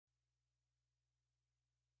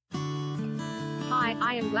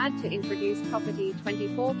Hi, I am glad to introduce property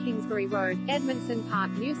 24 Kingsbury Road, Edmondson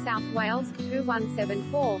Park, New South Wales,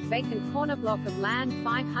 2174, vacant corner block of land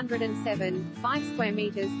 507, 5 square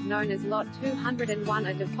metres, known as Lot 201,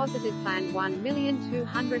 a deposited plan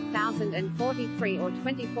 1,200,043 or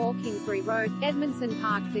 24 Kingsbury Road, Edmondson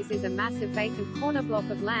Park. This is a massive vacant corner block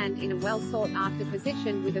of land in a well sought after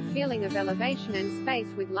position with a feeling of elevation and space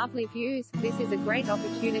with lovely views. This is a great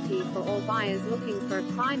opportunity for all buyers looking for a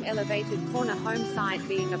prime elevated corner home site,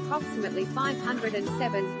 being approximately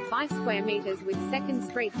 507, 5 square metres with 2nd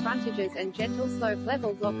Street frontages and gentle slope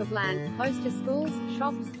level block of land, close to schools,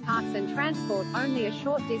 shops, parks and transport, only a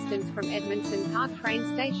short distance from Edmondson Park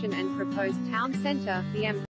train station and proposed town centre. The